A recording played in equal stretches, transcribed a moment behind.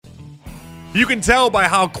You can tell by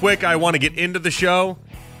how quick I want to get into the show,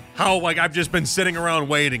 how like I've just been sitting around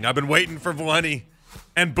waiting. I've been waiting for Valenti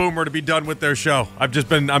and Boomer to be done with their show. I've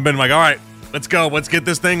been like, all right, let's go. Let's get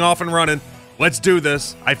this thing off and running. Let's do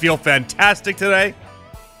this. I feel fantastic today.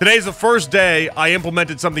 Today's the first day I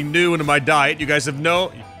implemented something new into my diet. You guys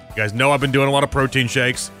know I've been doing a lot of protein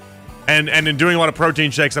shakes. And in doing a lot of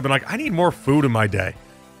protein shakes, I've been like, I need more food in my day.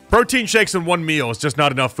 Protein shakes in one meal is just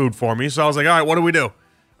not enough food for me. So I was like, all right, what do we do?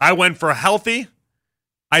 I went for healthy.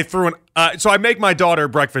 I threw so I make my daughter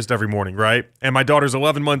breakfast every morning, right? And my daughter's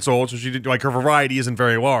 11 months old, so she did, like her variety isn't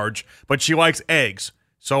very large, but she likes eggs.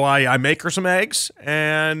 So I make her some eggs,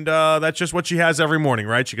 and that's just what she has every morning,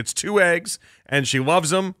 right? She gets 2 eggs, and she loves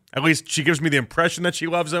them. At least she gives me the impression that she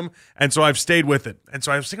loves them, and so I've stayed with it. And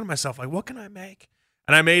so I was thinking to myself, like, what can I make?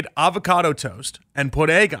 And I made avocado toast and put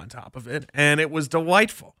egg on top of it, and it was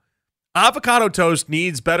delightful. Avocado toast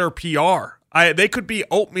needs better PR. They could be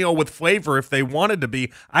oatmeal with flavor if they wanted to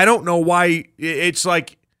be. I don't know why. It's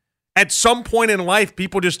like at some point in life,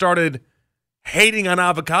 people just started hating on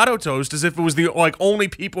avocado toast as if it was the like only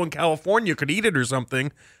people in California could eat it or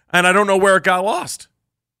something. And I don't know where it got lost.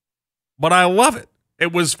 But I love it.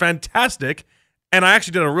 It was fantastic. And I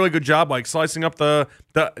actually did a really good job like slicing up the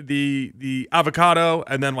avocado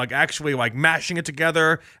and then like actually like mashing it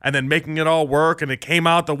together and then making it all work. And it came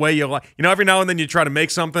out the way you like. You know, every now and then you try to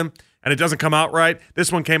make something and it doesn't come out right.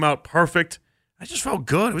 This one came out perfect. I just felt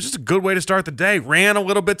good. It was just a good way to start the day. Ran a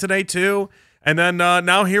little bit today too. And then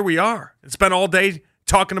now here we are. I spent all day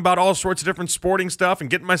talking about all sorts of different sporting stuff and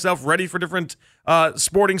getting myself ready for different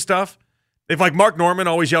sporting stuff. If like Mark Norman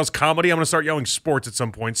always yells comedy, I'm going to start yelling sports at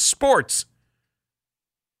some point. Sports.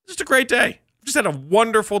 Just a great day. Just had a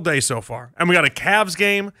wonderful day so far. And we got a Cavs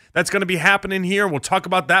game that's going to be happening here. We'll talk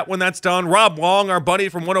about that when that's done. Rob Long, our buddy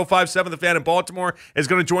from 105.7 The Fan in Baltimore, is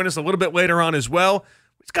going to join us a little bit later on as well.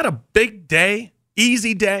 He's got a big day,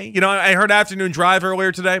 easy day. You know, I heard Afternoon Drive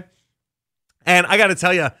earlier today. And I got to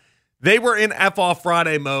tell you, they were in F-Off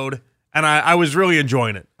Friday mode, and I was really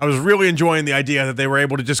enjoying it. I was really enjoying the idea that they were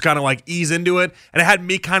able to just kind of like ease into it. And it had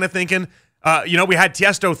me kind of thinking, we had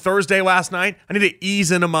Tiesto Thursday last night. I need to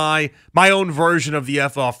ease into my own version of the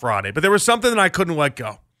F-Off Friday. But there was something that I couldn't let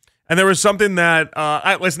go. And there was something that,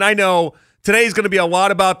 I know today's going to be a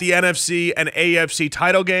lot about the NFC and AFC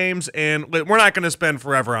title games, and we're not going to spend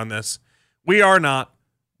forever on this. We are not.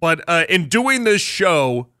 But in doing this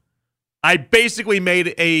show, I basically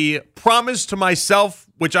made a promise to myself,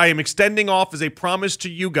 which I am extending off as a promise to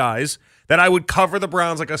you guys, that I would cover the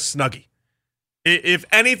Browns like a Snuggie. If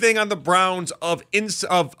anything on the Browns of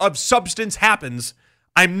substance happens,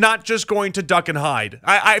 I'm not just going to duck and hide.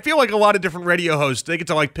 I feel like a lot of different radio hosts, they get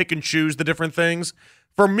to like pick and choose the different things.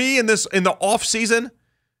 For me in the off season,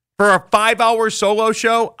 for a 5-hour solo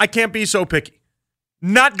show, I can't be so picky.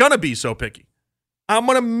 Not gonna be so picky. I'm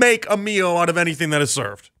gonna make a meal out of anything that is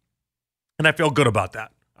served. And I feel good about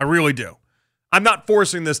that. I really do. I'm not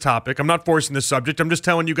forcing this topic. I'm not forcing this subject. I'm just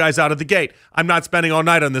telling you guys out of the gate. I'm not spending all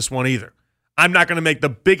night on this one either. I'm not going to make the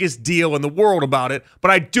biggest deal in the world about it, but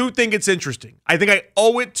I do think it's interesting. I think I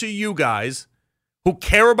owe it to you guys who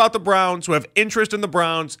care about the Browns, who have interest in the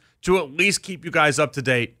Browns, to at least keep you guys up to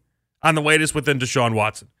date on the latest within Deshaun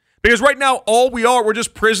Watson. Because right now, we're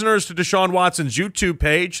just prisoners to Deshaun Watson's YouTube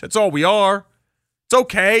page. That's all we are. It's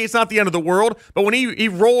okay. It's not the end of the world. But when he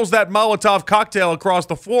rolls that Molotov cocktail across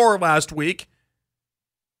the floor last week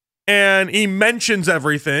and he mentions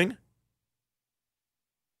everything.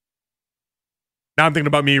 Now I'm thinking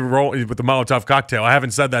about me rolling with the Molotov cocktail. I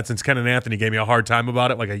haven't said that since Ken and Anthony gave me a hard time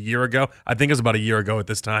about it like a year ago. I think it was about a year ago at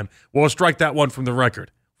this time. We'll strike that one from the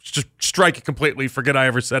record. Just strike it completely. Forget I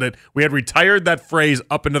ever said it. We had retired that phrase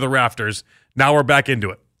up into the rafters. Now we're back into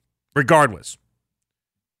it. Regardless.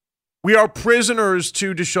 We are prisoners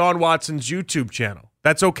to Deshaun Watson's YouTube channel.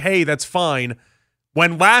 That's okay. That's fine.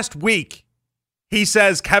 When last week he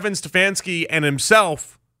says Kevin Stefanski and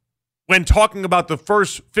himself, when talking about the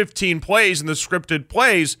first 15 plays and the scripted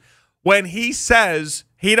plays, when he says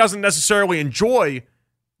he doesn't necessarily enjoy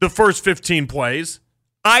the first 15 plays,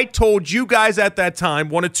 I told you guys at that time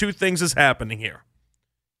one of two things is happening here.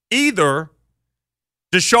 Either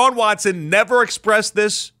Deshaun Watson never expressed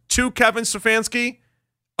this to Kevin Stefanski,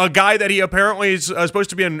 a guy that he apparently is supposed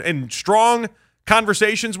to be in strong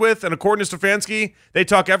conversations with, and according to Stefanski, they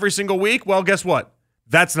talk every single week. Well, guess what?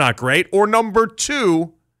 That's not great. Or number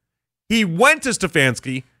two, he went to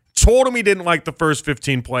Stefanski, told him he didn't like the first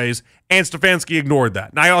 15 plays, and Stefanski ignored that.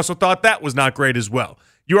 And I also thought that was not great as well.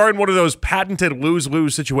 You are in one of those patented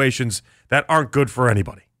lose-lose situations that aren't good for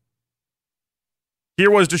anybody. Here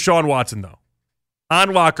was Deshaun Watson, though. On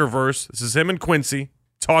Lockerverse, this is him and Quincy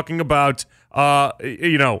talking about,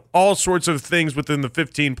 all sorts of things within the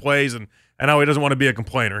 15 plays and how he doesn't want to be a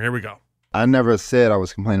complainer. Here we go. I never said I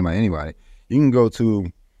was complaining about anybody. You can go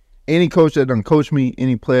to any coach that done coach me,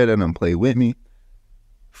 any player that done play with me.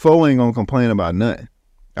 Foe ain't gonna complain about nothing.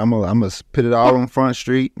 I'm gonna put it all on Front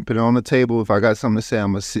Street, put it on the table. If I got something to say,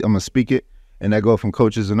 I'm gonna speak it, and that go from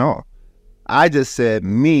coaches and all. I just said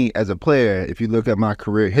me as a player. If you look at my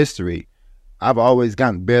career history, I've always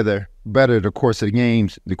gotten better the course of the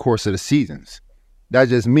games, the course of the seasons. That's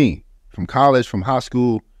just me, from college, from high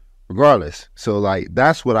school, regardless. So, like,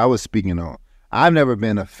 that's what I was speaking on. I've never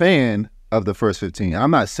been a fan of the first 15.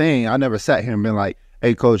 I'm not saying I never sat here and been like,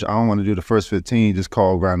 hey, coach, I don't want to do the first 15, just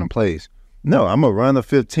call random plays. No, I'm going to run the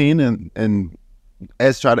 15 and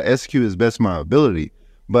try to execute as best my ability.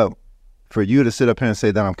 But for you to sit up here and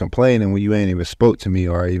say that I'm complaining when you ain't even spoke to me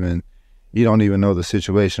or even you don't even know the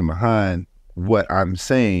situation behind what I'm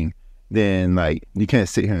saying, then, like, you can't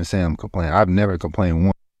sit here and say I'm complaining. I've never complained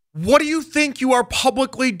once. What do you think you are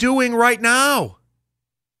publicly doing right now?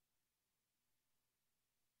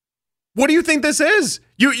 What do you think this is?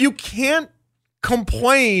 You can't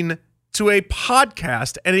complain to a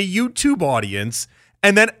podcast and a YouTube audience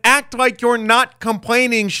and then act like you're not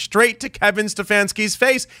complaining straight to Kevin Stefanski's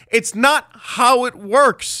face. It's not how it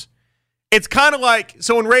works. It's kind of like,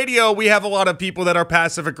 so in radio, we have a lot of people that are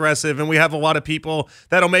passive aggressive, and we have a lot of people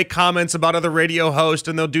that'll make comments about other radio hosts,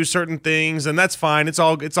 and they'll do certain things, and that's fine. It's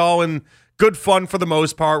all in good fun for the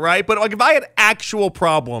most part, right? But like, if I had actual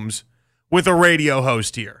problems with a radio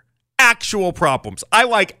host here, actual problems, I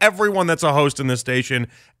like everyone that's a host in this station,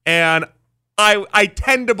 and I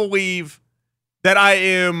tend to believe that I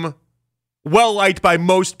am well-liked by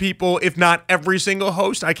most people, if not every single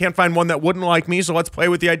host. I can't find one that wouldn't like me, so let's play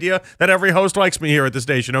with the idea that every host likes me here at the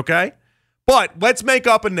station, okay? But let's make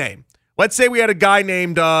up a name. Let's say we had a guy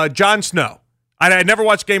named Jon Snow. I never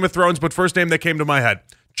watched Game of Thrones, but first name that came to my head.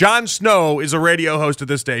 Jon Snow is a radio host at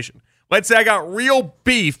this station. Let's say I got real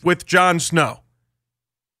beef with Jon Snow.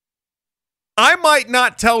 I might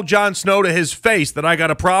not tell Jon Snow to his face that I got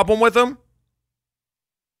a problem with him.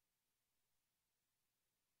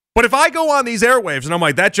 But if I go on these airwaves and I'm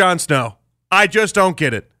like, that Jon Snow, I just don't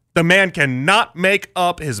get it. The man cannot make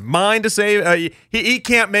up his mind to say, he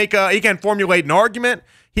can't formulate an argument.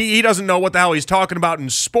 He doesn't know what the hell he's talking about in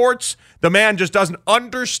sports. The man just doesn't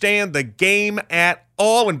understand the game at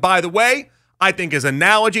all. And by the way, I think his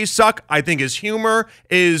analogies suck. I think his humor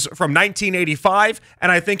is from 1985.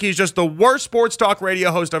 And I think he's just the worst sports talk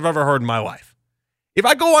radio host I've ever heard in my life. If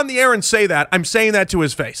I go on the air and say that, I'm saying that to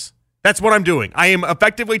his face. That's what I'm doing. I am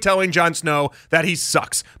effectively telling Jon Snow that he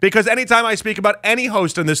sucks. Because anytime I speak about any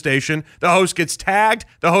host in this station, the host gets tagged.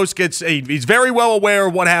 The host he's very well aware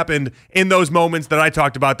of what happened in those moments that I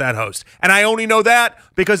talked about that host. And I only know that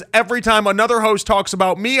because every time another host talks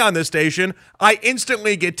about me on this station, I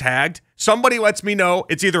instantly get tagged. Somebody lets me know.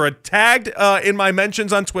 It's either a tagged in my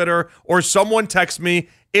mentions on Twitter or someone texts me,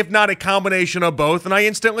 if not a combination of both, and I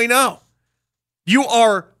instantly know. You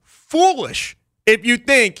are foolish if you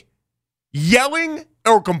think yelling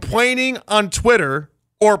or complaining on Twitter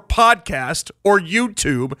or podcast or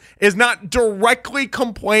YouTube is not directly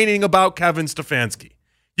complaining about Kevin Stefanski.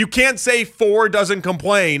 You can't say 4 doesn't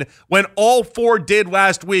complain when all 4 did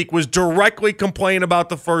last week was directly complain about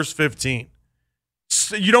the first 15.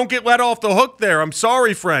 So you don't get let off the hook there. I'm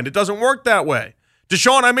sorry, friend. It doesn't work that way.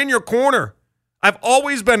 Deshaun, I'm in your corner. I've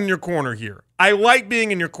always been in your corner here. I like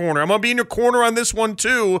being in your corner. I'm going to be in your corner on this one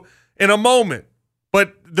too in a moment.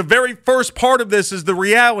 But the very first part of this is the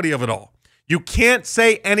reality of it all. You can't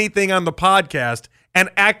say anything on the podcast and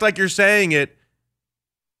act like you're saying it.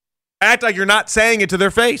 Act like you're not saying it to their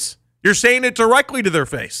face. You're saying it directly to their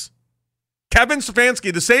face. Kevin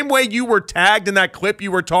Stefanski, the same way you were tagged in that clip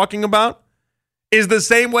you were talking about, is the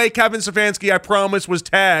same way Kevin Stefanski, I promise, was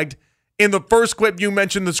tagged in the first clip you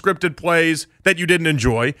mentioned the scripted plays that you didn't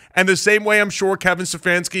enjoy, and the same way I'm sure Kevin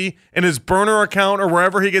Stefanski in his burner account or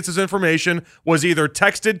wherever he gets his information was either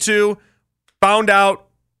texted to, found out,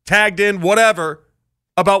 tagged in, whatever,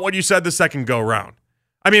 about what you said the second go round.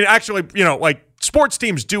 I mean, actually, like sports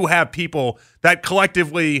teams do have people that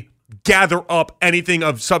collectively gather up anything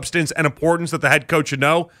of substance and importance that the head coach should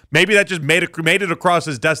know. Maybe that just made it across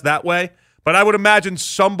his desk that way. But I would imagine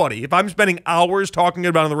somebody, if I'm spending hours talking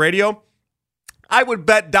about it on the radio, I would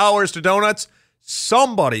bet dollars to donuts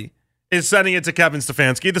somebody is sending it to Kevin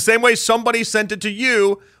Stefanski the same way somebody sent it to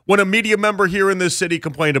you when a media member here in this city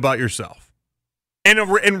complained about yourself.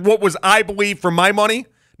 And what was, I believe, for my money,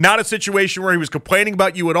 not a situation where he was complaining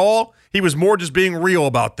about you at all. He was more just being real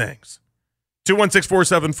about things.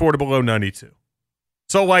 216-474 to below 92.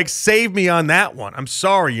 So, like, save me on that one. I'm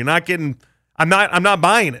sorry. You're not getting I'm not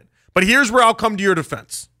buying it. But here's where I'll come to your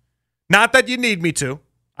defense. Not that you need me to.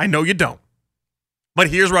 I know you don't. But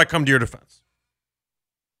here's where I come to your defense.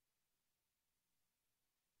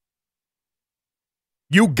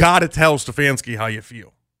 You got to tell Stefanski how you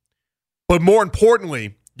feel. But more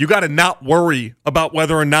importantly, you got to not worry about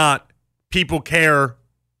whether or not people care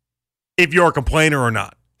if you're a complainer or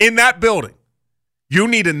not. In that building, you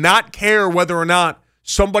need to not care whether or not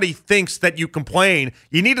somebody thinks that you complain.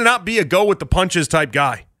 You need to not be a go with the punches type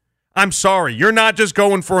guy. I'm sorry. You're not just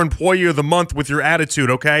going for Employee of the Month with your attitude,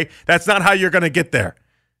 okay? That's not how you're going to get there.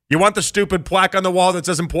 You want the stupid plaque on the wall that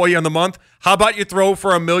says Employee of the Month? How about you throw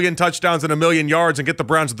for 1,000,000 touchdowns and 1,000,000 yards and get the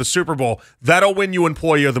Browns to the Super Bowl? That'll win you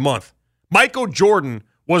Employee of the Month. Michael Jordan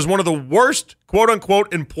was one of the worst,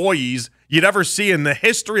 quote-unquote, employees you'd ever see in the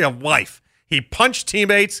history of life. He punched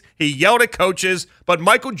teammates. He yelled at coaches. But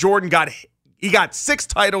Michael Jordan got 6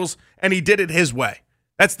 titles, and he did it his way.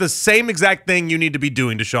 That's the same exact thing you need to be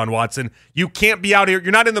doing, Deshaun Watson. You can't be out here.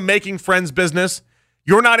 You're not in the making friends business.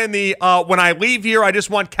 You're not in the, when I leave here, I just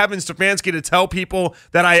want Kevin Stefanski to tell people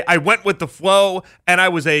that I went with the flow and I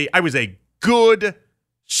was a good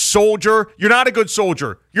soldier. You're not a good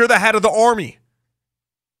soldier. You're the head of the army.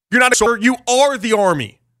 You're not a soldier. You are the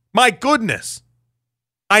army. My goodness.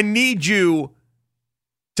 I need you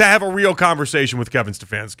to have a real conversation with Kevin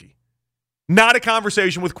Stefanski. Not a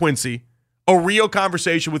conversation with Quincy. A real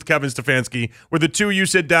conversation with Kevin Stefanski where the two of you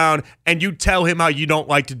sit down and you tell him how you don't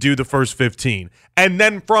like to do the first 15. And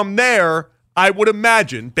then from there, I would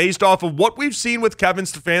imagine, based off of what we've seen with Kevin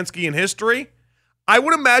Stefanski in history, I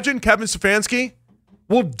would imagine Kevin Stefanski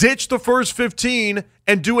will ditch the first 15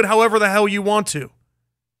 and do it however the hell you want to.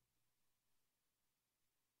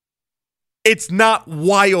 It's not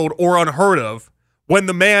wild or unheard of when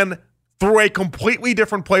the man threw a completely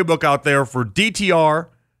different playbook out there for DTR,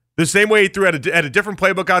 the same way he threw at a different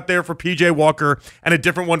playbook out there for P.J. Walker and a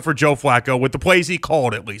different one for Joe Flacco, with the plays he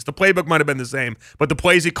called at least. The playbook might have been the same, but the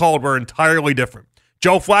plays he called were entirely different.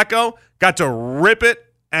 Joe Flacco got to rip it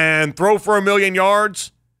and throw for 1,000,000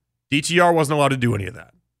 yards. DTR wasn't allowed to do any of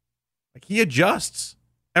that. Like, he adjusts.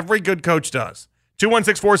 Every good coach does.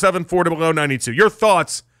 216-474-0092. Your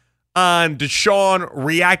thoughts on Deshaun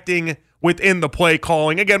reacting within the play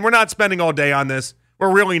calling. Again, we're not spending all day on this.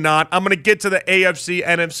 We're really not. I'm going to get to the AFC,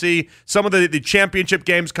 NFC, some of the championship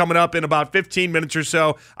games coming up in about 15 minutes or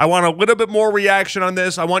so. I want a little bit more reaction on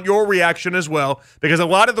this. I want your reaction as well, because a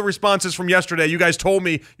lot of the responses from yesterday, you guys told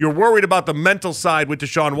me you're worried about the mental side with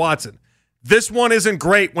Deshaun Watson. This one isn't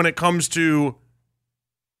great when it comes to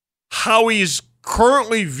how he's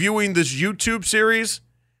currently viewing this YouTube series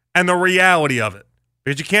and the reality of it.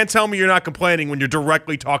 Because you can't tell me you're not complaining when you're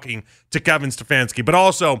directly talking to Kevin Stefanski. But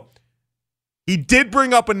also, he did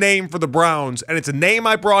bring up a name for the Browns, and it's a name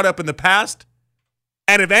I brought up in the past.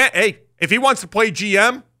 And if he wants to play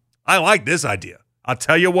GM, I like this idea. I'll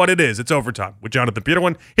tell you what it is. It's overtime with Jonathan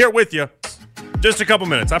Peterlin here with you. Just a couple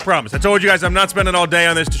minutes, I promise. I told you guys I'm not spending all day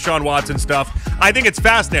on this Deshaun Watson stuff. I think it's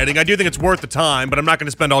fascinating. I do think it's worth the time, but I'm not going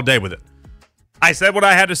to spend all day with it. I said what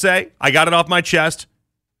I had to say. I got it off my chest.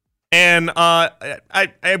 And I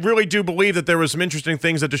really do believe that there was some interesting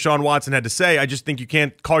things that Deshaun Watson had to say. I just think you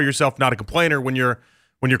can't call yourself not a complainer when you're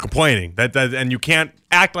complaining. And you can't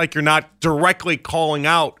act like you're not directly calling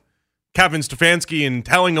out Kevin Stefanski and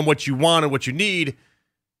telling him what you want and what you need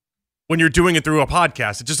when you're doing it through a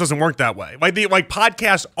podcast. It just doesn't work that way. Like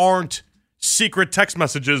podcasts aren't secret text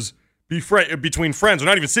messages between friends. They're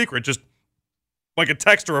not even secret, just like a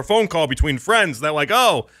text or a phone call between friends that like,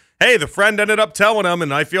 oh, hey, the friend ended up telling him,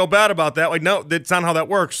 and I feel bad about that. Like, no, that's not how that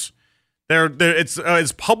works. It's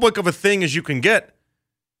as public of a thing as you can get.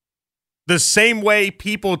 The same way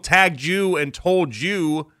people tagged you and told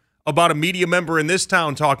you about a media member in this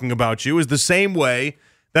town talking about you is the same way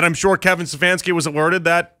that I'm sure Kevin Stefanski was alerted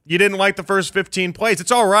that you didn't like the first 15 plays.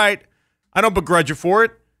 It's all right. I don't begrudge you for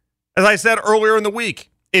it. As I said earlier in the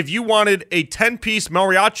week, if you wanted a 10-piece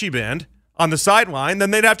mariachi band on the sideline,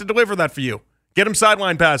 then they'd have to deliver that for you. Get them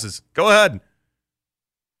sideline passes. Go ahead.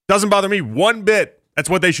 Doesn't bother me one bit. That's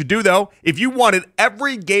what they should do, though. If you wanted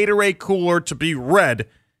every Gatorade cooler to be red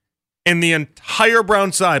in the entire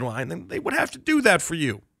Brown sideline, then they would have to do that for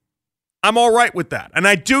you. I'm all right with that. And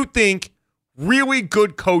I do think really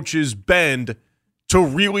good coaches bend to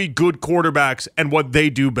really good quarterbacks and what they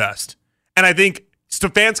do best. And I think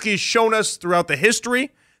Stefanski has shown us throughout the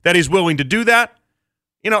history that he's willing to do that.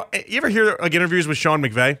 You know, you ever hear like interviews with Sean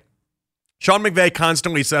McVay? Sean McVay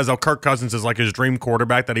constantly says how Kirk Cousins is like his dream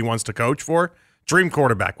quarterback that he wants to coach for. Dream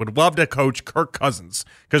quarterback. Would love to coach Kirk Cousins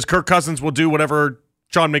because Kirk Cousins will do whatever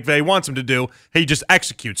Sean McVay wants him to do. He just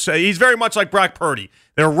executes. So he's very much like Brock Purdy.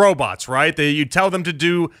 They're robots, right? You tell them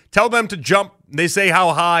to jump. They say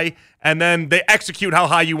how high, and then they execute how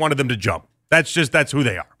high you wanted them to jump. That's who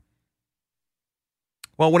they are.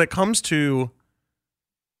 Well, when it comes to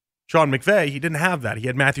Sean McVay, he didn't have that. He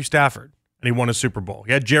had Matthew Stafford, and he won a Super Bowl.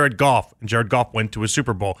 He had Jared Goff, and Jared Goff went to a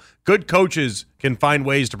Super Bowl. Good coaches can find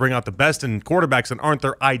ways to bring out the best in quarterbacks that aren't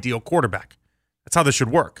their ideal quarterback. That's how this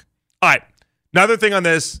should work. All right. Another thing on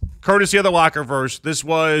this, courtesy of the Lockerverse, this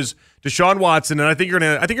was Deshaun Watson, and I think you're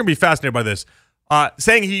gonna be fascinated by this,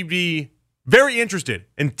 saying he'd be very interested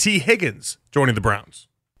in T. Higgins joining the Browns.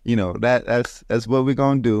 That's what we're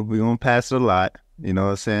gonna do. We're gonna pass it a lot. You know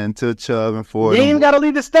what I'm saying? To Chubb and Ford. He ain't gotta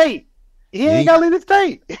leave the state. He ain't gotta leave the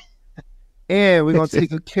state. And we're gonna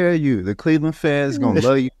take good care of you. The Cleveland fans gonna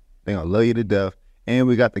love you. They're gonna love you to death. And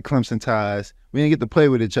we got the Clemson ties. We didn't get to play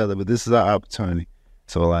with each other, but this is our opportunity.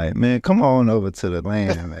 So, man, come on over to the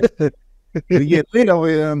land, man. We get lit over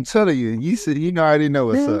here, I'm telling you. You already know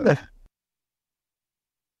what's up.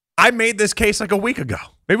 I made this case like a week ago,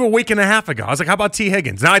 maybe a week and a half ago. I was like, how about T.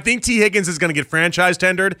 Higgins? Now, I think T. Higgins is going to get franchise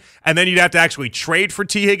tendered, and then you'd have to actually trade for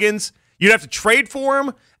T. Higgins. You'd have to trade for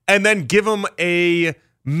him and then give him a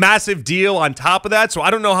massive deal on top of that. So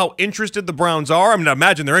I don't know how interested the Browns are. I mean, I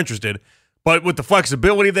imagine they're interested, but with the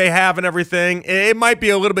flexibility they have and everything, it might be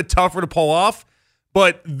a little bit tougher to pull off.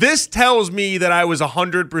 But this tells me that I was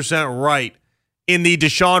 100% right in the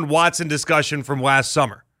Deshaun Watson discussion from last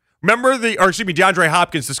summer. Remember DeAndre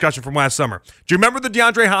Hopkins discussion from last summer. Do you remember the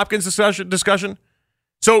DeAndre Hopkins discussion?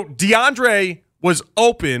 So DeAndre was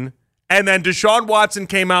open, and then Deshaun Watson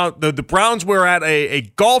came out. The Browns were at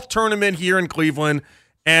a golf tournament here in Cleveland,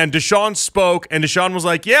 and Deshaun spoke, and Deshaun was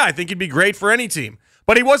like, yeah, I think he'd be great for any team.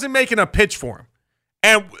 But he wasn't making a pitch for him.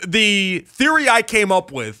 And the theory I came up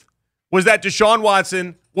with was that Deshaun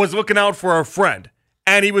Watson was looking out for a friend,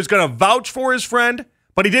 and he was going to vouch for his friend,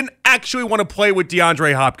 but he didn't actually want to play with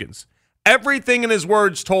DeAndre Hopkins. Everything in his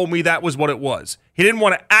words told me that was what it was. He didn't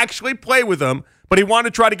want to actually play with him, but he wanted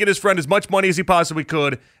to try to get his friend as much money as he possibly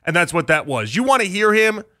could, and that's what that was. You want to hear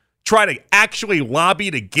him try to actually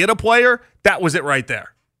lobby to get a player? That was it right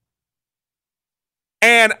there.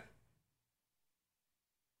 And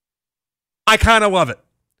I kind of love it.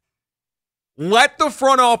 Let the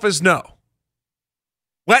front office know.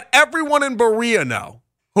 Let everyone in Berea know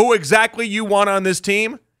who exactly you want on this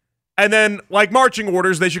team. And then, like marching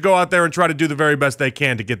orders, they should go out there and try to do the very best they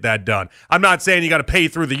can to get that done. I'm not saying you got to pay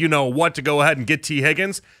through the you-know-what to go ahead and get T.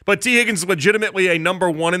 Higgins, but T. Higgins is legitimately a number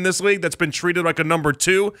one in this league that's been treated like a number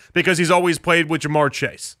two because he's always played with Jamar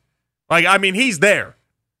Chase. He's there.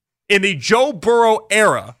 In the Joe Burrow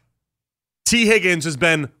era, T. Higgins has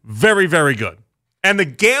been very, very good. And the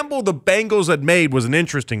gamble the Bengals had made was an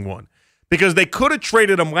interesting one because they could have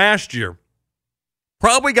traded him last year,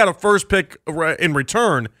 probably got a first pick in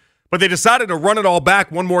return, but they decided to run it all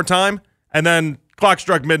back one more time, and then clock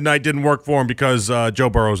struck midnight, didn't work for him because Joe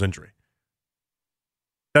Burrow's injury.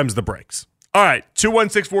 Them's the breaks. All right,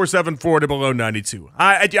 216-474-0092.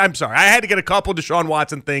 I'm sorry. I had to get a couple Deshaun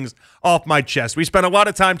Watson things off my chest. We spent a lot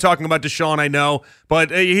of time talking about Deshaun, I know,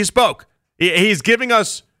 but he spoke. He's giving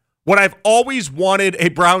us what I've always wanted a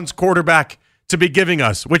Browns quarterback to be giving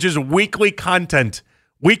us, which is weekly content.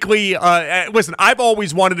 Weekly, listen, I've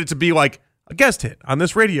always wanted it to be like a guest hit on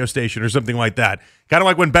this radio station or something like that. Kind of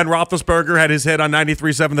like when Ben Roethlisberger had his hit on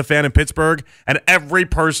 93.7 The Fan in Pittsburgh, and every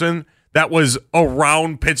person that was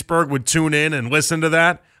around Pittsburgh would tune in and listen to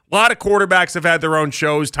that. A lot of quarterbacks have had their own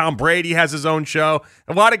shows. Tom Brady has his own show.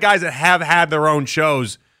 A lot of guys that have had their own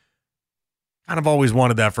shows kind of always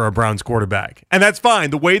wanted that for a Browns quarterback. And that's fine.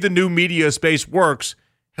 The way the new media space works,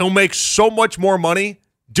 he'll make so much more money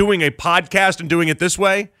doing a podcast and doing it this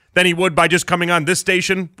way than he would by just coming on this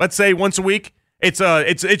station, let's say, once a week. It's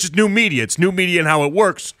just new media. It's new media and how it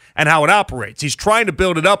works and how it operates. He's trying to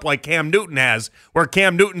build it up like Cam Newton has, where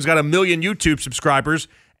Cam Newton's got 1 million YouTube subscribers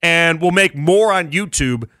and will make more on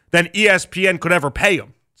YouTube than ESPN could ever pay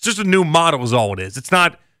him. It's just a new model is all it is. It's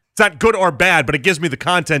not good or bad, but it gives me the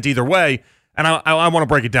content either way. And I want to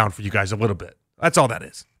break it down for you guys a little bit. That's all that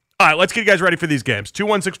is. All right, let's get you guys ready for these games.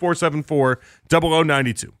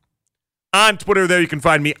 216-474-0092. On Twitter, there you can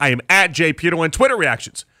find me. I am at J. Peterlin. Twitter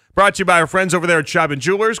reactions brought to you by our friends over there at Schaub &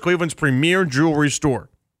 Jewelers, Cleveland's premier jewelry store.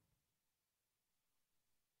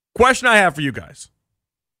 Question I have for you guys.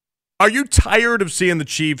 Are you tired of seeing the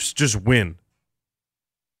Chiefs just win?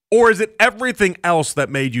 Or is it everything else that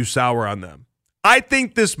made you sour on them? I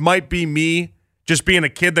think this might be me just being a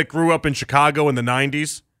kid that grew up in Chicago in the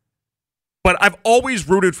 90s. But I've always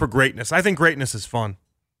rooted for greatness. I think greatness is fun.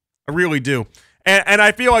 I really do. And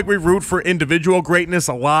I feel like we root for individual greatness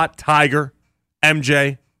a lot. Tiger,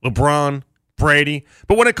 MJ, LeBron, Brady.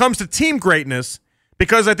 But when it comes to team greatness,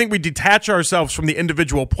 because I think we detach ourselves from the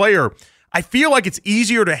individual player, I feel like it's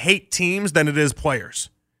easier to hate teams than it is players.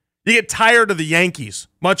 You get tired of the Yankees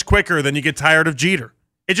much quicker than you get tired of Jeter.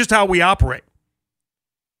 It's just how we operate.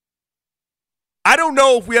 I don't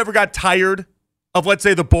know if we ever got tired of, let's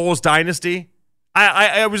say, the Bulls dynasty.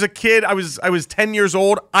 I was a kid. I was 10 years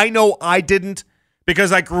old. I know I didn't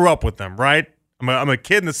because I grew up with them, right? I'm a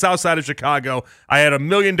kid in the south side of Chicago. I had a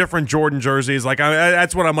million different Jordan jerseys.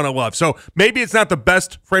 That's what I'm going to love. So maybe it's not the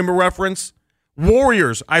best frame of reference.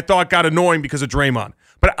 Warriors, I thought, got annoying because of Draymond.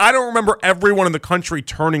 But I don't remember everyone in the country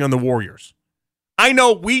turning on the Warriors. I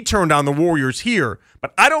know we turned on the Warriors here,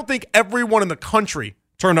 but I don't think everyone in the country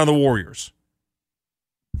turned on the Warriors.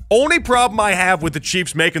 Only problem I have with the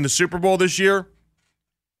Chiefs making the Super Bowl this year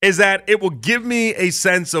is that it will give me a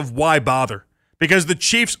sense of why bother. Because the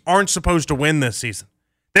Chiefs aren't supposed to win this season.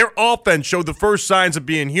 Their offense showed the first signs of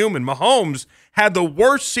being human. Mahomes had the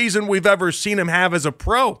worst season we've ever seen him have as a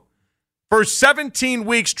pro. For 17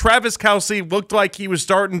 weeks, Travis Kelce looked like he was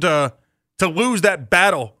starting to lose that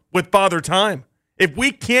battle with Father Time. If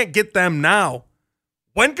we can't get them now,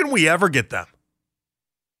 when can we ever get them?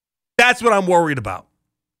 That's what I'm worried about.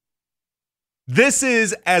 This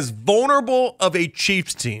is as vulnerable of a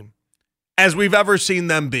Chiefs team as we've ever seen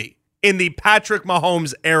them be. In the Patrick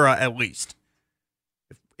Mahomes era, at least.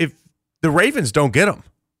 If the Ravens don't get him,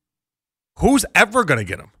 who's ever going to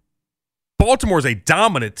get him? Baltimore's a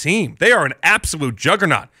dominant team. They are an absolute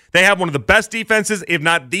juggernaut. They have one of the best defenses, if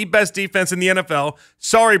not the best defense in the NFL.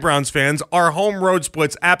 Sorry, Browns fans. Our home road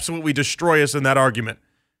splits absolutely destroy us in that argument.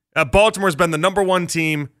 Baltimore's been the number one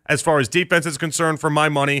team as far as defense is concerned for my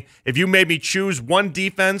money. If you made me choose one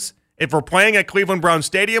defense, if we're playing at Cleveland Browns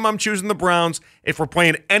Stadium, I'm choosing the Browns. If we're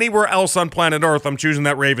playing anywhere else on planet Earth, I'm choosing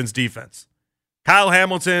that Ravens defense. Kyle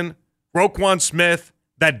Hamilton, Roquan Smith,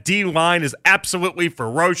 that D-line is absolutely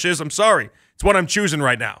ferocious. I'm sorry. It's what I'm choosing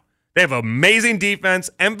right now. They have amazing defense,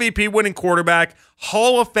 MVP winning quarterback,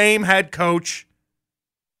 Hall of Fame head coach.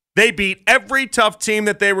 They beat every tough team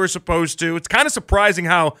that they were supposed to. It's kind of surprising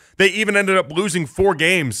how they even ended up losing 4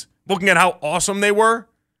 games, looking at how awesome they were.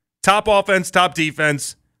 Top offense, top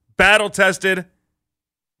defense. Battle-tested,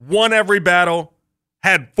 won every battle,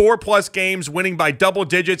 had 4+ games winning by double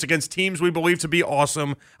digits against teams we believe to be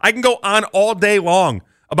awesome. I can go on all day long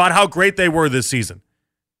about how great they were this season.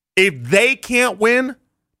 If they can't win,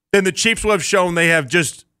 then the Chiefs will have shown they have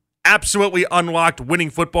just absolutely unlocked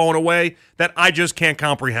winning football in a way that I just can't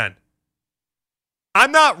comprehend.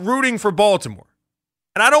 I'm not rooting for Baltimore.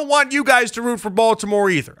 And I don't want you guys to root for Baltimore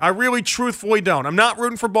either. I really truthfully don't. I'm not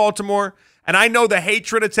rooting for Baltimore. And I know the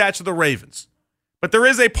hatred attached to the Ravens. But there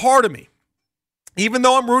is a part of me, even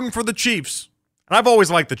though I'm rooting for the Chiefs, and I've always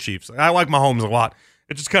liked the Chiefs. I like Mahomes a lot.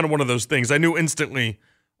 It's just kind of one of those things. I knew instantly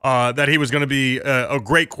that he was going to be a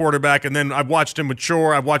great quarterback, and then I've watched him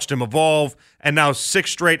mature. I've watched him evolve, and now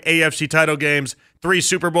 6 straight AFC title games, 3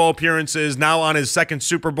 Super Bowl appearances, now on his 2nd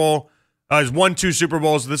Super Bowl. He's won 2 Super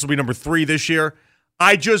Bowls. This will be number 3 this year.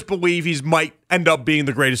 I just believe he might end up being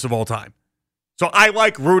the greatest of all time. So I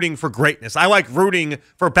like rooting for greatness. I like rooting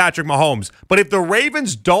for Patrick Mahomes. But if the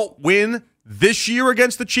Ravens don't win this year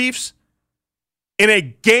against the Chiefs, in a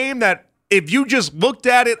game that if you just looked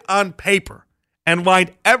at it on paper and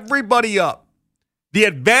lined everybody up, the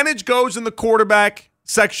advantage goes in the quarterback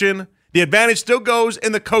section. The advantage still goes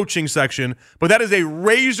in the coaching section. But that is a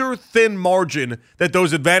razor-thin margin that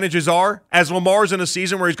those advantages are, as Lamar's in a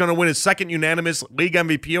season where he's going to win his 2nd unanimous league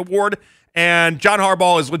MVP award. And John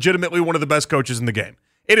Harbaugh is legitimately one of the best coaches in the game.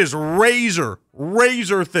 It is razor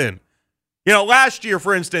thin. You know, last year,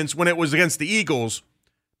 for instance, when it was against the Eagles,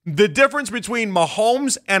 the difference between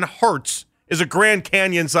Mahomes and Hurts is a Grand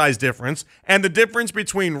Canyon-sized difference. And the difference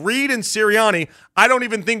between Reed and Sirianni, I don't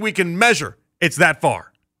even think we can measure. It's that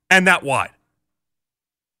far and that wide.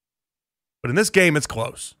 But in this game, it's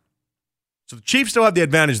close. So the Chiefs still have the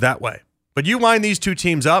advantage that way. But you line these two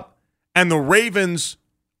teams up, and the Ravens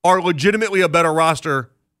are legitimately a better roster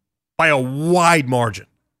by a wide margin.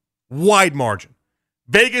 Wide margin.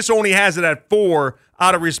 Vegas only has it at 4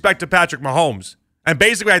 out of respect to Patrick Mahomes. And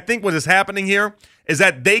basically, I think what is happening here is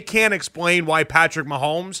that they can't explain why Patrick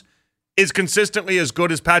Mahomes is consistently as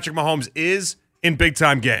good as Patrick Mahomes is in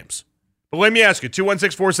big-time games. But let me ask you,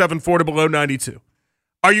 216-474 to below 92.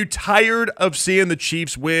 Are you tired of seeing the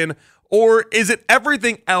Chiefs win, or is it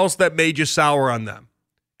everything else that made you sour on them?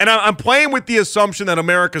 And I'm playing with the assumption that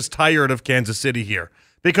America's tired of Kansas City here,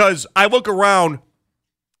 because I look around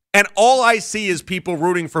and all I see is people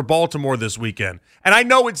rooting for Baltimore this weekend. And I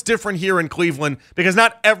know it's different here in Cleveland because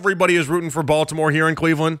not everybody is rooting for Baltimore here in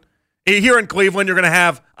Cleveland. Here in Cleveland, you're going to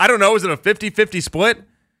have, I don't know, is it a 50-50 split?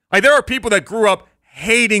 Like, there are people that grew up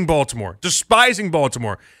hating Baltimore, despising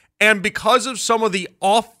Baltimore. And because of some of the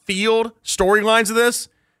off-field storylines of this,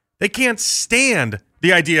 they can't stand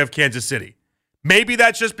the idea of Kansas City. Maybe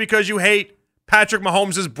that's just because you hate Patrick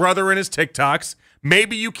Mahomes' brother and his TikToks.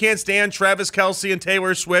 Maybe you can't stand Travis Kelce and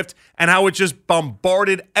Taylor Swift and how it just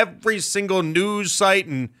bombarded every single news site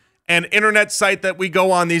and internet site that we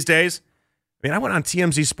go on these days. I mean, I went on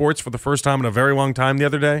TMZ Sports for the first time in a very long time the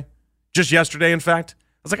other day. Just yesterday, in fact.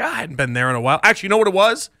 I was like, I hadn't been there in a while. Actually, you know what it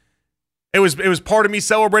was? It was part of me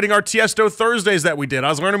celebrating our Tiesto Thursdays that we did. I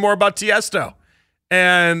was learning more about Tiesto.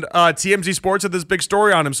 And TMZ Sports had this big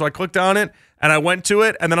story on him, so I clicked on it, and I went to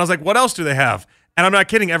it, and then I was like, what else do they have? And I'm not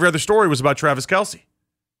kidding. Every other story was about Travis Kelce.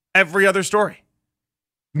 Every other story.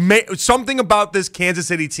 Something about this Kansas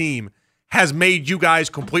City team has made you guys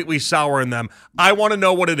completely sour in them. I want to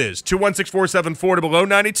know what it is. 216-474 below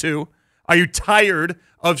 92. Are you tired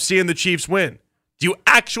of seeing the Chiefs win? Do you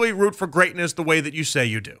actually root for greatness the way that you say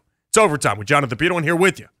you do? It's Overtime with Jonathan Peterlin here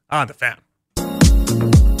with you on The Fan.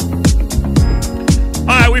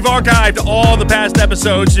 All right, we've archived all the past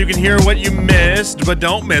episodes so you can hear what you missed, but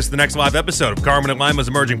don't miss the next live episode of Carmen and Lima's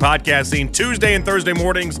Emerging Podcast Scene, Tuesday and Thursday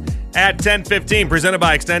mornings at 10:15, presented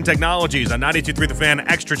by Extend Technologies on 92.3 The Fan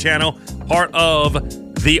Extra Channel, part of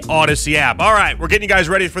the Odyssey app. All right, we're getting you guys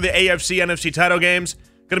ready for the AFC, NFC title games.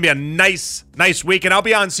 Going to be a nice week, and I'll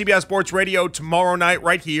be on CBS Sports Radio tomorrow night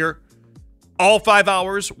right here. All 5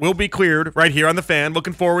 hours will be cleared right here on The Fan.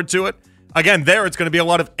 Looking forward to it. Again, it's going to be a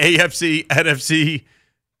lot of AFC, NFC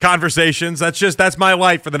conversations. That's my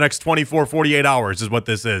life for the next 24, 48 hours is what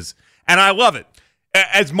this is. And I love it.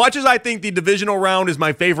 As much as I think the divisional round is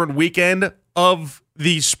my favorite weekend of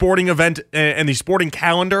the sporting event and the sporting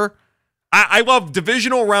calendar, I love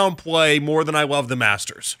divisional round play more than I love the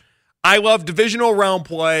Masters. I love divisional round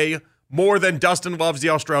play more than Dustin loves the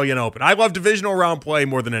Australian Open. I love divisional round play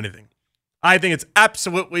more than anything. I think it's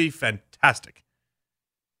absolutely fantastic.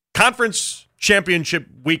 Conference championship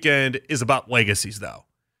weekend is about legacies, though.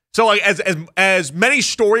 So, like, as many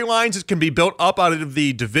storylines as can be built up out of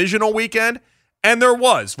the divisional weekend, and there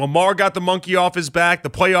was. Lamar got the monkey off his back, the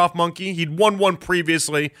playoff monkey. He'd won one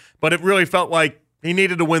previously, but it really felt like he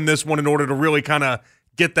needed to win this one in order to really kind of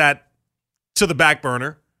get that to the back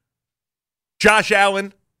burner. Josh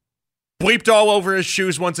Allen bleeped all over his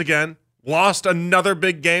shoes once again. Lost another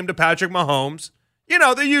big game to Patrick Mahomes. You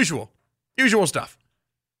know, the usual stuff.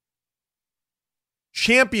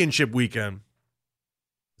 Championship weekend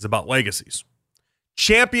is about legacies.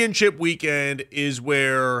 Championship weekend is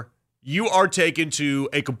where you are taken to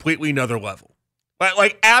a completely another level.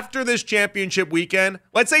 Like after this championship weekend,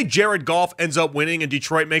 let's say Jared Goff ends up winning and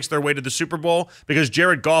Detroit makes their way to the Super Bowl because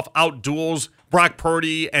Jared Goff outduels Brock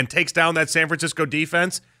Purdy and takes down that San Francisco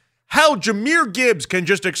defense. Hell, Jahmyr Gibbs can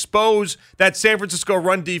just expose that San Francisco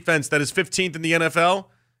run defense that is 15th in the NFL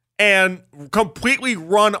and completely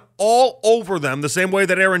run all over them the same way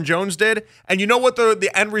that Aaron Jones did. And you know what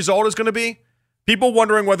the end result is going to be? People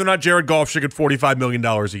wondering whether or not Jared Goff should get $45 million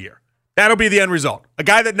a year. That'll be the end result. A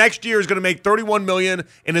guy that next year is going to make $31 million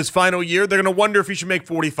in his final year, they're going to wonder if he should make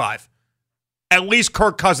 $45. At least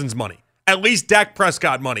Kirk Cousins money. At least Dak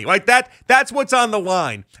Prescott money. Like that's what's on the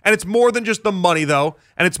line. And it's more than just the money, though.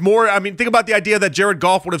 And it's more, I mean, think about the idea that Jared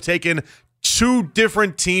Goff would have taken two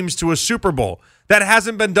different teams to a Super Bowl. That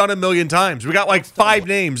hasn't been done a million times. We got like 5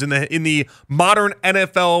 names in the modern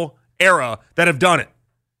NFL era that have done it.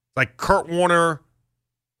 Like Kurt Warner,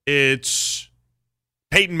 it's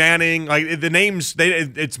Peyton Manning. Like the names,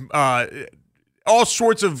 it's all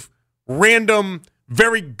sorts of random,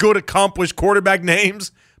 very good, accomplished quarterback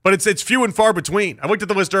names. But it's few and far between. I looked at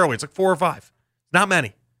the list earlier. It's like 4 or 5. Not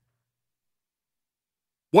many.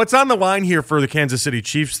 What's on the line here for the Kansas City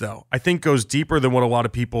Chiefs, though, I think goes deeper than what a lot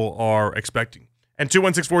of people are expecting. And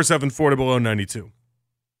 216-474 below 92.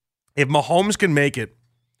 If Mahomes can make it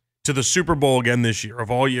to the Super Bowl again this year, of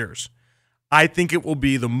all years, I think it will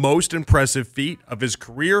be the most impressive feat of his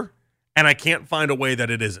career, and I can't find a way that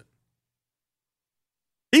it isn't.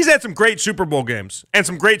 He's had some great Super Bowl games and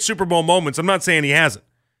some great Super Bowl moments. I'm not saying he hasn't.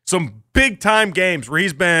 Some big-time games where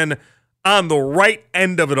he's been on the right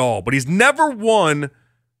end of it all, but he's never won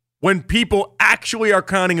when people actually are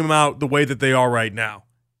counting him out the way that they are right now.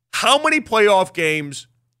 How many playoff games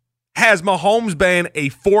has Mahomes been a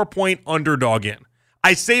 4-point underdog in?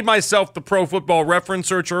 I saved myself the Pro Football Reference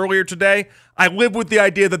search earlier today. I live with the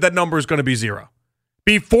idea that number is going to be 0.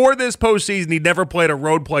 Before this postseason, he never played a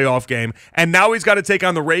road playoff game, and now he's got to take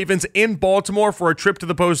on the Ravens in Baltimore for a trip to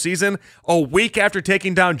the postseason a week after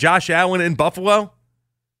taking down Josh Allen in Buffalo.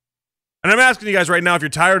 And I'm asking you guys right now if you're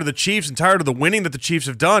tired of the Chiefs and tired of the winning that the Chiefs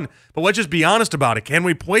have done, but let's just be honest about it. Can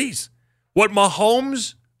we please? What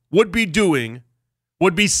Mahomes would be doing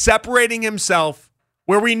would be separating himself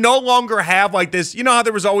where we no longer have like this. You know how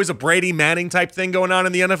there was always a Brady Manning type thing going on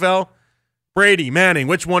in the NFL? Brady, Manning,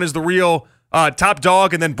 which one is the real top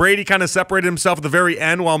dog? And then Brady kind of separated himself at the very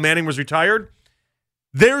end while Manning was retired.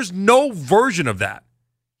 There's no version of that.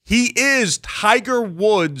 He is Tiger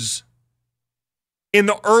Woods in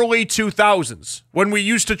the early 2000s when we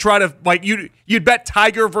used to try to, like, you'd bet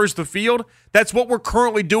Tiger versus the field. That's what we're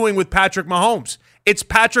currently doing with Patrick Mahomes. It's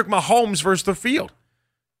Patrick Mahomes versus the field.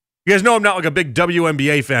 You guys know I'm not like a big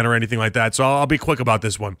WNBA fan or anything like that, so I'll be quick about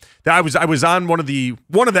this one. I was on one of the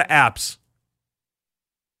apps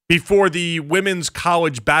before the women's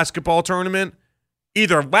college basketball tournament,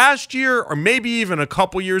 either last year or maybe even a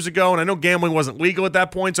couple years ago, and I know gambling wasn't legal at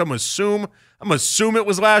that point, so I'm gonna assume it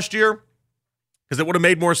was last year because it would have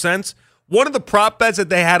made more sense. One of the prop bets that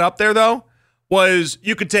they had up there, though, was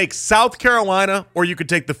you could take South Carolina or you could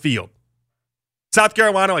take the field. South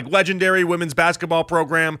Carolina, like legendary women's basketball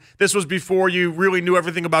program. This was before you really knew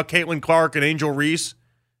everything about Caitlin Clark and Angel Reese.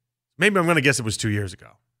 Maybe I'm going to guess it was 2 years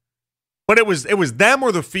ago. But it was them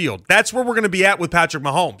or the field. That's where we're going to be at with Patrick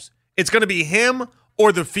Mahomes. It's going to be him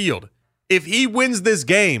or the field. If he wins this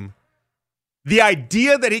game, the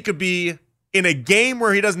idea that he could be in a game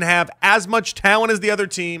where he doesn't have as much talent as the other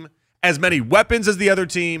team, as many weapons as the other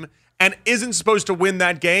team, and isn't supposed to win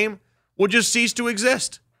that game will just cease to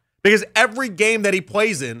exist. Because every game that he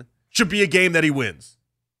plays in should be a game that he wins.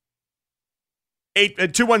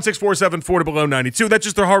 216-474 to below 92. That's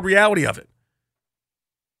just the hard reality of it.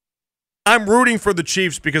 I'm rooting for the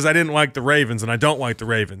Chiefs because I didn't like the Ravens, and I don't like the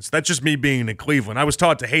Ravens. That's just me being in Cleveland. I was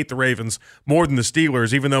taught to hate the Ravens more than the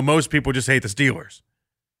Steelers, even though most people just hate the Steelers.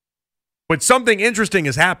 But something interesting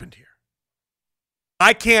has happened here.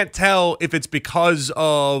 I can't tell if it's because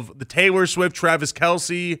of the Taylor Swift, Travis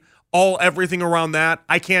Kelce, everything around that.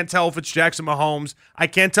 I can't tell if it's Jackson Mahomes. I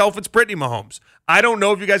can't tell if it's Brittany Mahomes. I don't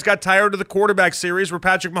know if you guys got tired of the quarterback series where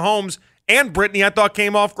Patrick Mahomes and Brittany I thought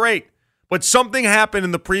came off great. But something happened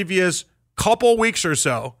in the previous couple weeks or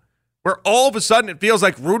so where all of a sudden it feels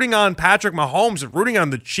like rooting on Patrick Mahomes and rooting on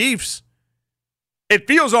the Chiefs, it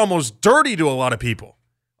feels almost dirty to a lot of people.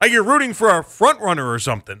 Like you're rooting for a front runner or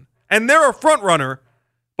something. And they're a front runner,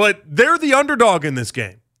 but they're the underdog in this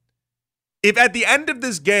game. If at the end of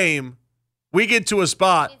this game, we get to a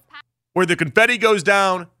spot where the confetti goes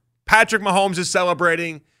down, Patrick Mahomes is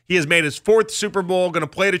celebrating, he has made his 4th Super Bowl, going to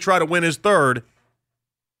play to try to win his 3rd,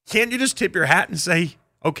 can't you just tip your hat and say,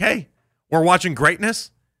 okay, we're watching greatness?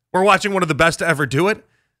 We're watching one of the best to ever do it?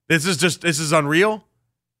 This is unreal?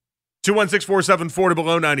 216-474 to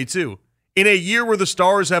below 92. In a year where the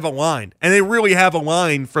stars have aligned, and they really have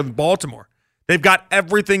aligned for Baltimore, they've got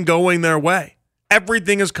everything going their way.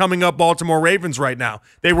 Everything is coming up Baltimore Ravens right now.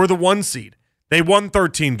 They were the 1 seed. They won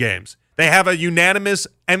 13 games. They have a unanimous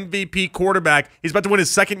MVP quarterback. He's about to win his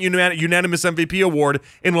 2nd unanimous MVP award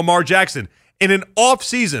in Lamar Jackson. In an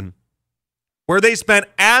offseason where they spent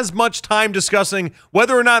as much time discussing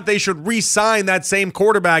whether or not they should re-sign that same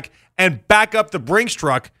quarterback and back up the Brinks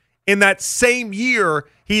truck, in that same year,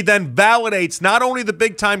 he then validates not only the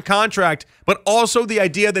big-time contract, but also the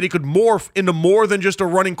idea that he could morph into more than just a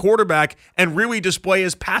running quarterback and really display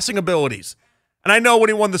his passing abilities. And I know when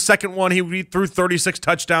he won the 2nd one, he threw 36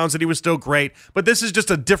 touchdowns and he was still great, but this is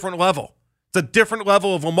just a different level. It's a different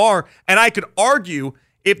level of Lamar, and I could argue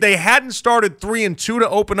if they hadn't started 3-2 to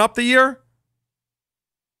open up the year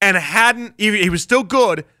and he was still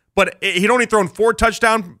good, but he'd only thrown 4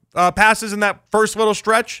 touchdown passes in that first little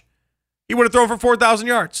stretch, he would have thrown for 4,000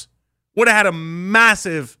 yards. Would have had a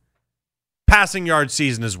massive passing yard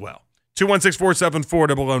season as well. 216-474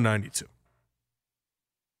 to below 92.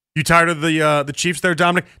 You tired of the Chiefs there,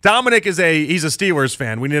 Dominic? Dominic he's a Steelers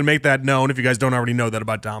fan. We need to make that known if you guys don't already know that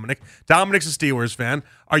about Dominic. Dominic's a Steelers fan.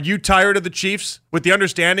 Are you tired of the Chiefs with the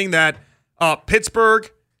understanding that Pittsburgh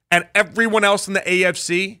and everyone else in the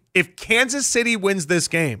AFC, if Kansas City wins this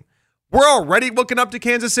game, we're already looking up to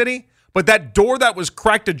Kansas City, but that door that was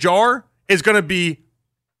cracked ajar is going to be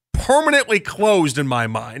permanently closed in my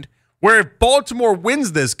mind, where if Baltimore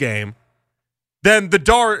wins this game, then the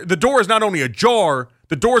door is not only ajar,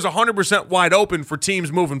 the door is 100% wide open for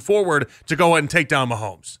teams moving forward to go ahead and take down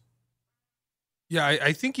Mahomes. Yeah,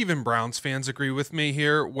 I think even Browns fans agree with me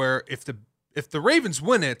here, where if the Ravens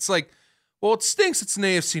win it, it's like, well, it stinks it's an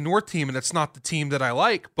AFC North team and it's not the team that I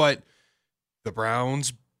like, but the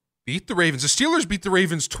Browns beat the Ravens. The Steelers beat the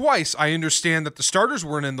Ravens twice. I understand that the starters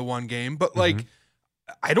weren't in the one game, but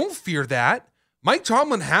I don't fear that. Mike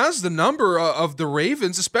Tomlin has the number of the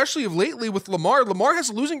Ravens, especially of lately with Lamar. Lamar has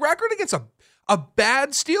a losing record against a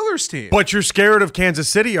bad Steelers team. But you're scared of Kansas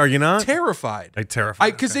City, are you not? Terrified.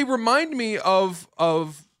 Terrified. Because they remind me of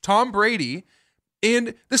Tom Brady,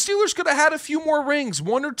 and the Steelers could have had a few more rings,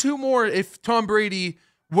 1 or 2 more, if Tom Brady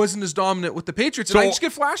wasn't as dominant with the Patriots. And I just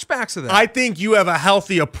get flashbacks of that. I think you have a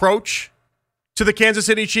healthy approach to the Kansas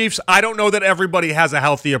City Chiefs. I don't know that everybody has a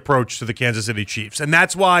healthy approach to the Kansas City Chiefs. And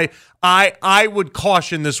that's why I would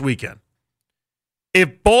caution this weekend.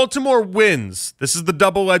 If Baltimore wins, this is the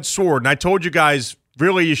double-edged sword. And I told you guys,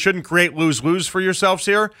 really, you shouldn't create lose-lose for yourselves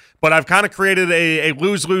here. But I've kind of created a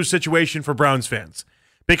lose-lose situation for Browns fans.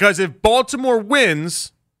 Because if Baltimore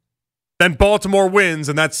wins, then Baltimore wins,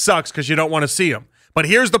 and that sucks because you don't want to see them. But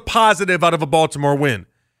here's the positive out of a Baltimore win.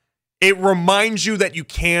 It reminds you that you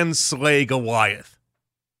can slay Goliath.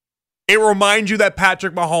 It reminds you that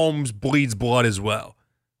Patrick Mahomes bleeds blood as well.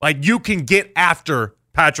 Like, you can get after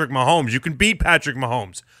Patrick Mahomes. You can beat Patrick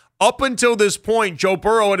Mahomes. Up until this point, Joe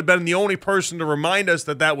Burrow had been the only person to remind us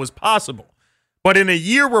that that was possible. But in a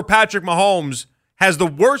year where Patrick Mahomes has the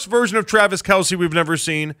worst version of Travis Kelce we've never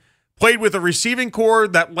seen, played with a receiving core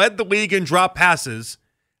that led the league in drop passes,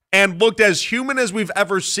 and looked as human as we've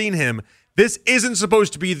ever seen him, this isn't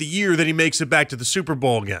supposed to be the year that he makes it back to the Super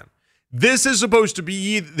Bowl again. This is supposed to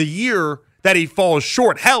be the year that he falls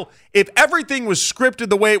short. Hell, if everything was scripted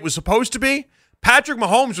the way it was supposed to be, Patrick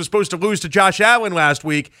Mahomes was supposed to lose to Josh Allen last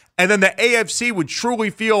week, and then the AFC would truly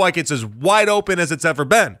feel like it's as wide open as it's ever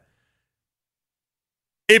been.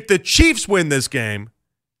 If the Chiefs win this game,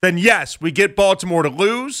 then yes, we get Baltimore to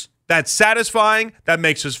lose. That's satisfying. That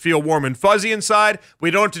makes us feel warm and fuzzy inside. We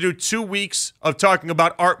don't have to do 2 weeks of talking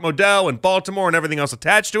about Art Modell and Baltimore and everything else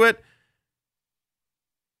attached to it.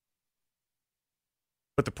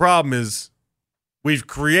 But the problem is we've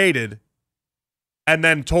created and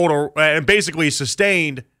then and basically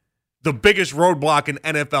sustained the biggest roadblock in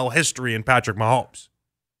NFL history in Patrick Mahomes.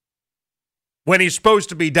 When he's supposed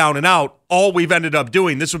to be down and out, all we've ended up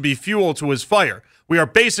doing, this would be fuel to his fire. We are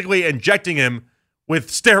basically injecting him with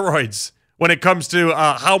steroids when it comes to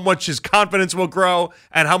how much his confidence will grow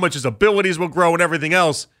and how much his abilities will grow and everything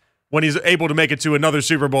else when he's able to make it to another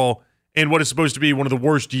Super Bowl in what is supposed to be one of the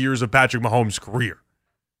worst years of Patrick Mahomes' career.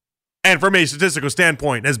 And from a statistical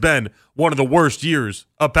standpoint, has been one of the worst years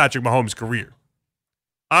of Patrick Mahomes' career.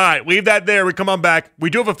 All right, leave that there. We come on back. We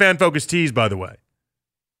do have a fan-focused tease, by the way.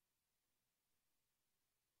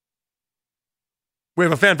 We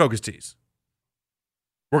have a fan-focused tease.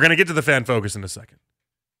 We're going to get to the fan focus in a second.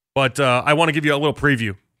 But I want to give you a little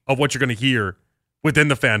preview of what you're going to hear within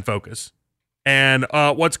the fan focus and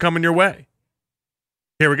what's coming your way.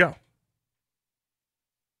 Here we go.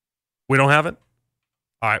 We don't have it?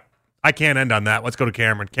 All right. I can't end on that. Let's go to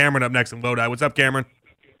Cameron. Cameron up next in Lodi. What's up, Cameron?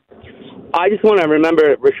 I just want to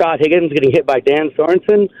remember Rashad Higgins getting hit by Dan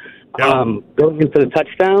Sorensen going in for the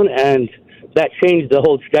touchdown, and that changed the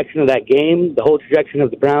whole trajectory of that game, the whole trajectory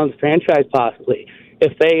of the Browns franchise possibly.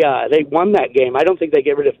 If they won that game, I don't think they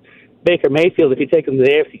get rid of Baker Mayfield if you take them to the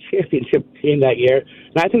AFC Championship team that year.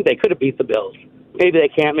 And I think they could have beat the Bills. Maybe they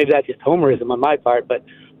can't. Maybe that's just homerism on my part. But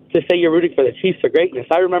to say you're rooting for the Chiefs for greatness,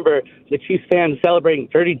 I remember the Chiefs fans celebrating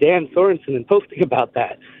 30 Dan Sorensen and posting about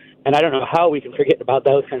that. And I don't know how we can forget about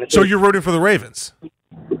those kind of things. So you're rooting for the Ravens?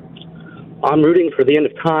 I'm rooting for the end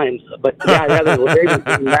of times, but yeah, rather the Ravens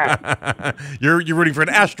than that. You're rooting for an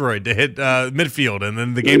asteroid to hit midfield and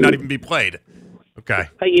then the game not even be played. Okay.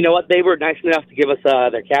 Hey, you know what? They were nice enough to give us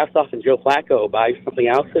their caps off and Joe Flacco buy something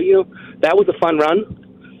else. So, that was a fun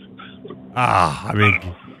run. I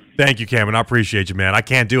mean, thank you, Cameron. I appreciate you, man. I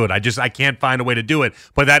can't do it. I can't find a way to do it.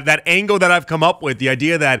 But that angle that I've come up with, the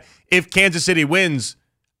idea that if Kansas City wins,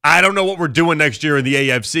 I don't know what we're doing next year in the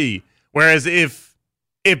AFC. Whereas if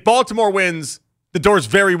Baltimore wins, the door's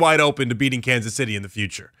very wide open to beating Kansas City in the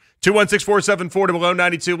future.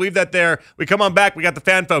 216-474-0092. Leave that there. We come on back. We got the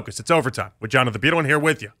fan focus. It's overtime with Jonathan Peterlin here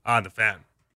with you on the Fan.